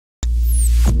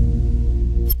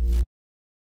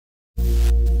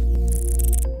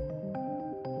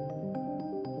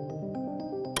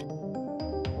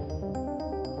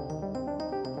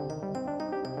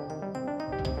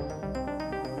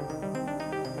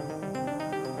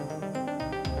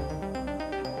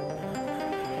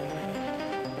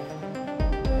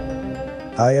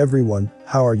Hi everyone,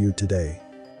 how are you today?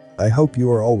 I hope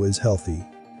you are always healthy.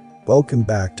 Welcome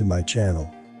back to my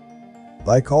channel.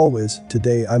 Like always,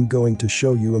 today I'm going to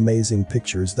show you amazing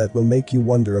pictures that will make you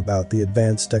wonder about the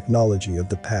advanced technology of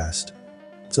the past.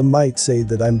 Some might say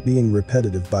that I'm being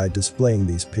repetitive by displaying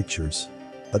these pictures.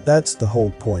 But that's the whole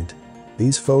point.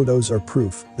 These photos are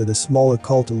proof that a small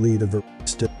occult elite of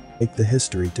still make the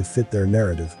history to fit their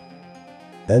narrative.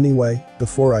 Anyway,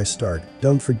 before I start,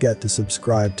 don't forget to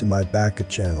subscribe to my Baka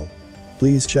channel.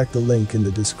 Please check the link in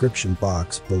the description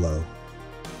box below.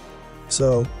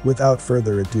 So, without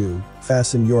further ado,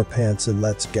 fasten your pants and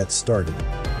let's get started.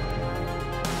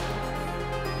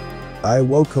 I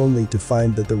awoke only to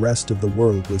find that the rest of the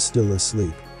world was still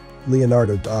asleep.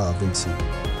 Leonardo da Vinci.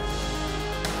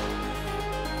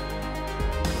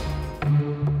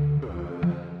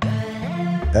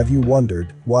 Have you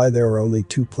wondered why there are only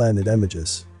 2 planet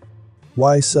images?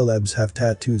 Why celebs have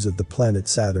tattoos of the planet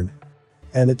Saturn?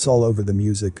 And it's all over the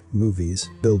music, movies,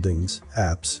 buildings,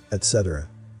 apps, etc.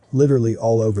 Literally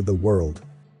all over the world.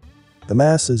 The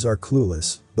masses are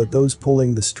clueless, but those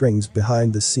pulling the strings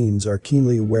behind the scenes are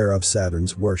keenly aware of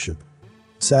Saturn's worship.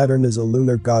 Saturn is a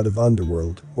lunar god of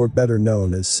underworld, or better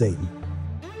known as Satan.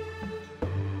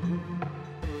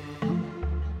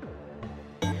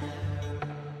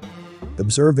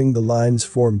 Observing the lines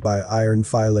formed by iron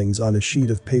filings on a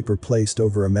sheet of paper placed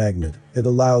over a magnet, it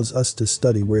allows us to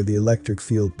study where the electric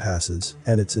field passes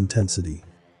and its intensity.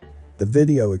 The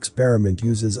video experiment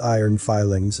uses iron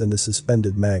filings and a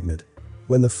suspended magnet.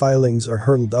 When the filings are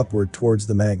hurled upward towards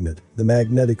the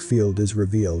magnetic field is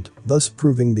revealed, thus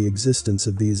proving the existence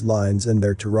of these lines and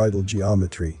their toroidal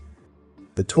geometry.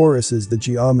 The torus is the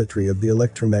geometry of the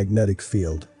electromagnetic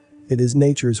field. It is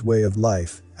nature's way of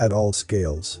life, at all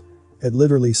scales. It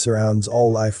literally surrounds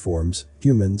all life forms,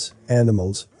 humans,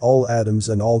 animals, all atoms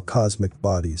and all cosmic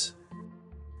bodies.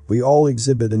 We all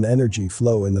exhibit an energy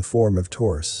flow in the form of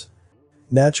torus.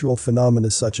 Natural phenomena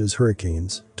such as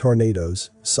hurricanes, tornadoes,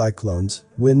 cyclones,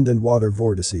 wind and water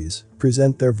vortices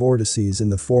present their vortices in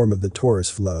the form of the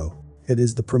torus flow. It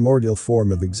is the primordial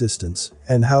form of existence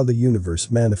and how the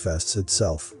universe manifests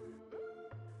itself.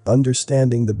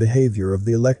 Understanding the behavior of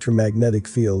the electromagnetic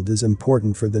field is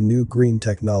important for the new green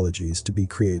technologies to be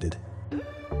created.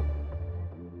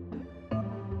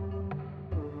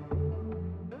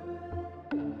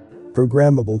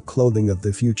 Programmable clothing of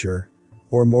the future,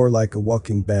 or more like a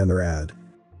walking banner ad.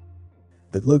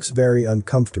 It looks very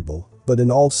uncomfortable, but in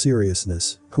all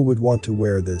seriousness, who would want to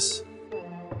wear this?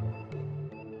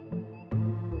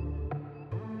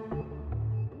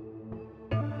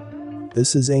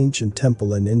 This is ancient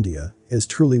temple in India, is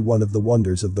truly one of the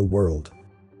wonders of the world.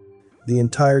 The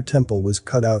entire temple was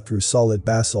cut out through solid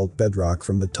basalt bedrock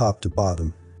from the top to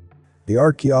bottom. The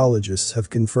archaeologists have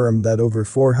confirmed that over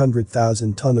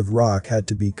 400,000 tons of rock had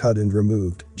to be cut and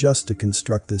removed just to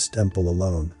construct this temple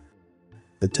alone.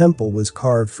 The temple was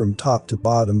carved from top to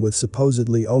bottom with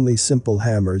supposedly only simple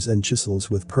hammers and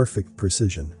chisels with perfect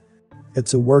precision.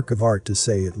 It's a work of art to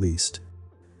say at least.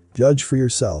 Judge for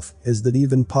yourself, is that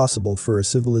even possible for a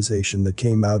civilization that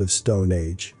came out of Stone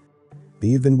Age?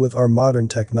 Even with our modern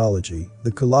technology,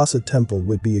 the Colosseum temple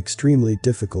would be extremely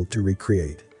difficult to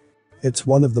recreate. It's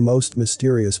one of the most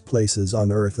mysterious places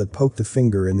on earth that poke the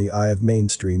finger in the eye of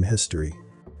mainstream history.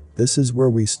 This is where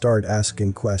we start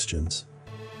asking questions.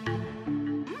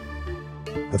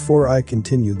 Before I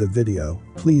continue the video,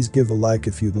 please give a like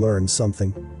if you'd learned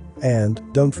something. And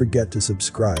don't forget to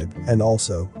subscribe and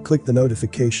also click the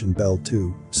notification bell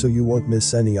too so you won't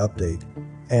miss any update.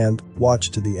 And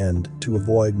watch to the end to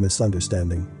avoid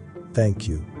misunderstanding. Thank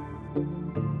you.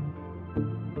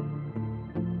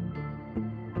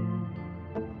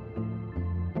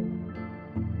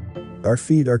 Our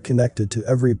feet are connected to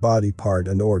every body part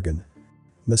and organ.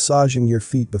 Massaging your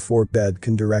feet before bed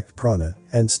can direct prana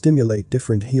and stimulate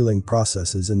different healing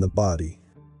processes in the body.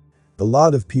 A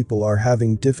lot of people are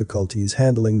having difficulties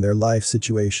handling their life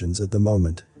situations at the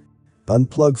moment.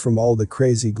 Unplug from all the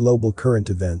crazy global current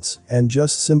events and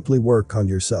just simply work on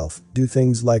yourself. Do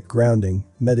things like grounding,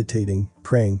 meditating,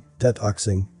 praying,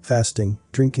 detoxing, fasting,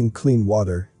 drinking clean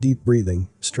water, deep breathing,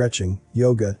 stretching,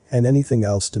 yoga, and anything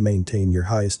else to maintain your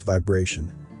highest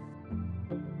vibration.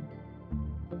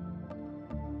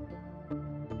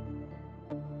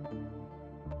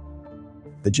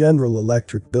 The General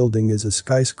Electric building is a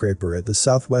skyscraper at the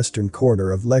southwestern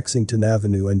corner of Lexington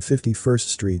Avenue and 51st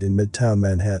Street in Midtown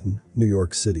Manhattan, New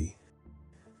York City.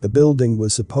 The building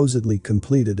was supposedly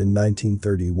completed in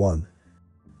 1931.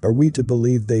 Are we to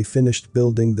believe they finished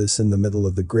building this in the middle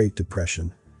of the Great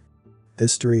Depression?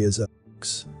 History is a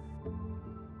hoax.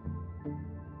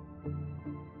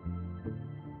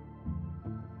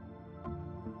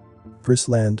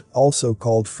 Frisland, also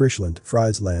called Friesland,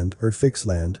 Friesland, or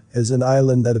Fixland, is an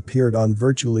island that appeared on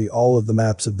virtually all of the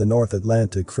maps of the North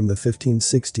Atlantic from the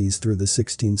 1560s through the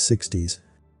 1660s.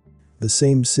 The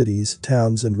same cities,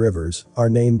 towns and rivers are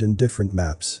named in different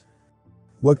maps.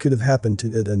 What could have happened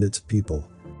to it and its people?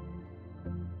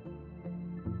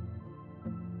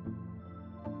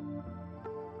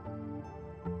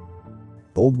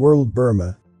 Old World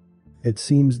Burma. It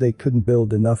seems they couldn't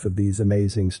build enough of these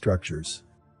amazing structures.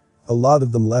 A lot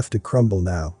of them left to crumble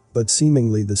now, but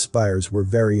seemingly the spires were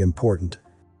very important.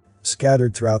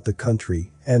 Scattered throughout the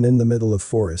country and in the middle of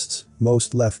forests,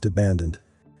 most left abandoned.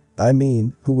 I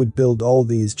mean, who would build all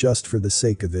these just for the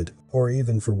sake of it, or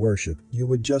even for worship? You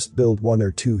would just build one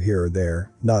or two here or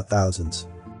there, not thousands.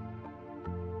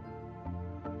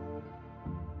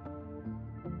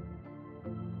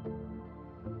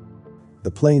 The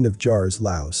Plain of Jars,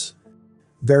 Laos.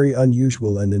 Very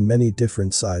unusual and in many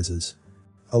different sizes.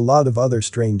 A lot of other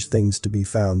strange things to be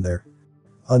found there.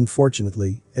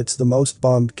 Unfortunately, it's the most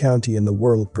bombed county in the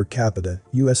world per capita,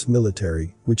 US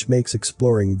military, which makes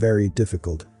exploring very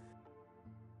difficult.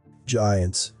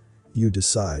 Giants. You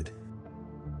decide.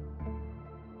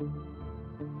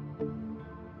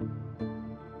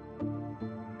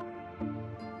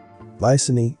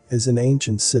 Mycenae is an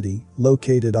ancient city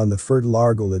located on the fertile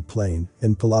Argolid Plain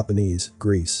in Peloponnese,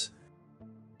 Greece.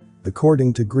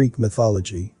 According to Greek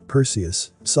mythology,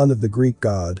 Perseus, son of the Greek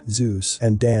god Zeus,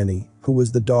 and Danae, who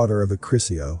was the daughter of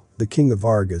Acrisios, the king of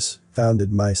Argos,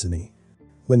 founded Mycenae.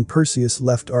 When Perseus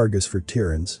left Argos for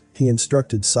Tiryns, he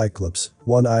instructed Cyclops,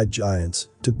 one-eyed giants,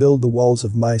 to build the walls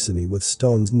of Mycenae with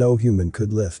stones no human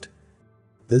could lift.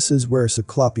 This is where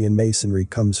Cyclopean masonry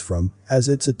comes from, as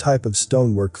it's a type of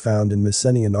stonework found in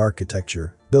Mycenaean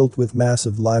architecture, built with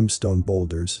massive limestone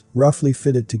boulders, roughly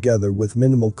fitted together with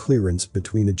minimal clearance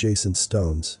between adjacent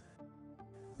stones.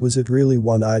 Was it really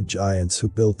one-eyed giants who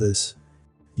built this?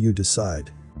 You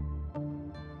decide.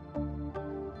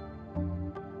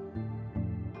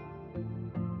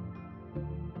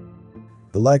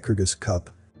 The Lycurgus Cup.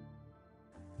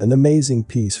 An amazing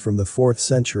piece from the 4th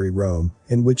century Rome,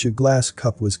 in which a glass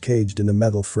cup was caged in a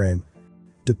metal frame.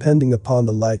 Depending upon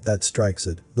the light that strikes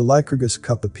it, the Lycurgus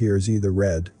cup appears either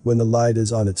red when the light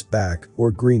is on its back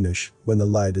or greenish when the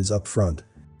light is up front.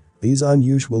 These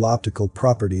unusual optical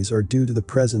properties are due to the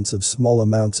presence of small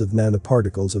amounts of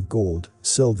nanoparticles of gold,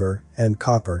 silver, and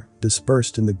copper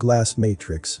dispersed in the glass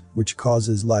matrix, which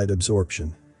causes light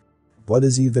absorption. What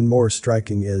is even more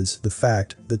striking is the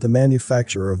fact that the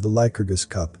manufacturer of the Lycurgus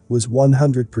cup was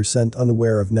 100%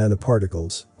 unaware of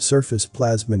nanoparticles, surface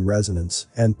plasmon resonance,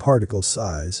 and particle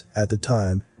size at the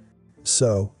time.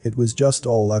 So, it was just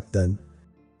all luck then?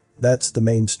 That's the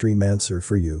mainstream answer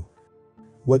for you.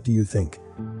 What do you think?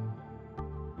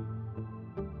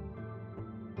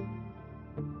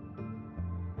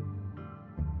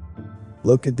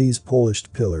 Look at these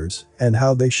polished pillars and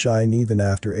how they shine even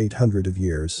after 800 of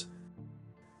years.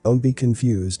 Don't be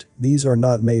confused, these are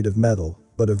not made of metal,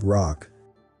 but of rock.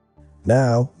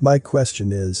 Now, my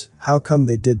question is, how come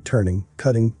they did turning,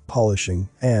 cutting, polishing,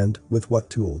 and with what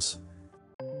tools?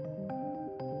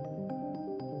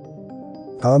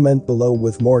 Comment below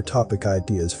with more topic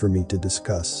ideas for me to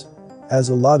discuss. As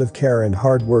a lot of care and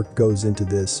hard work goes into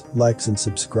this, likes and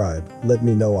subscribe, let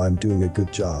me know I'm doing a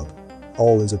good job.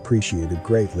 All is appreciated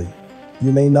greatly.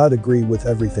 You may not agree with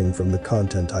everything from the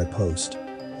content I post.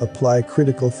 Apply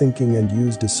critical thinking and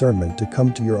use discernment to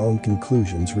come to your own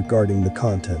conclusions regarding the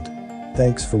content.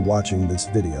 Thanks for watching this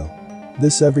video.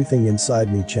 This Everything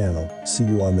Inside Me channel, see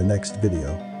you on the next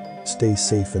video. Stay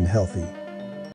safe and healthy.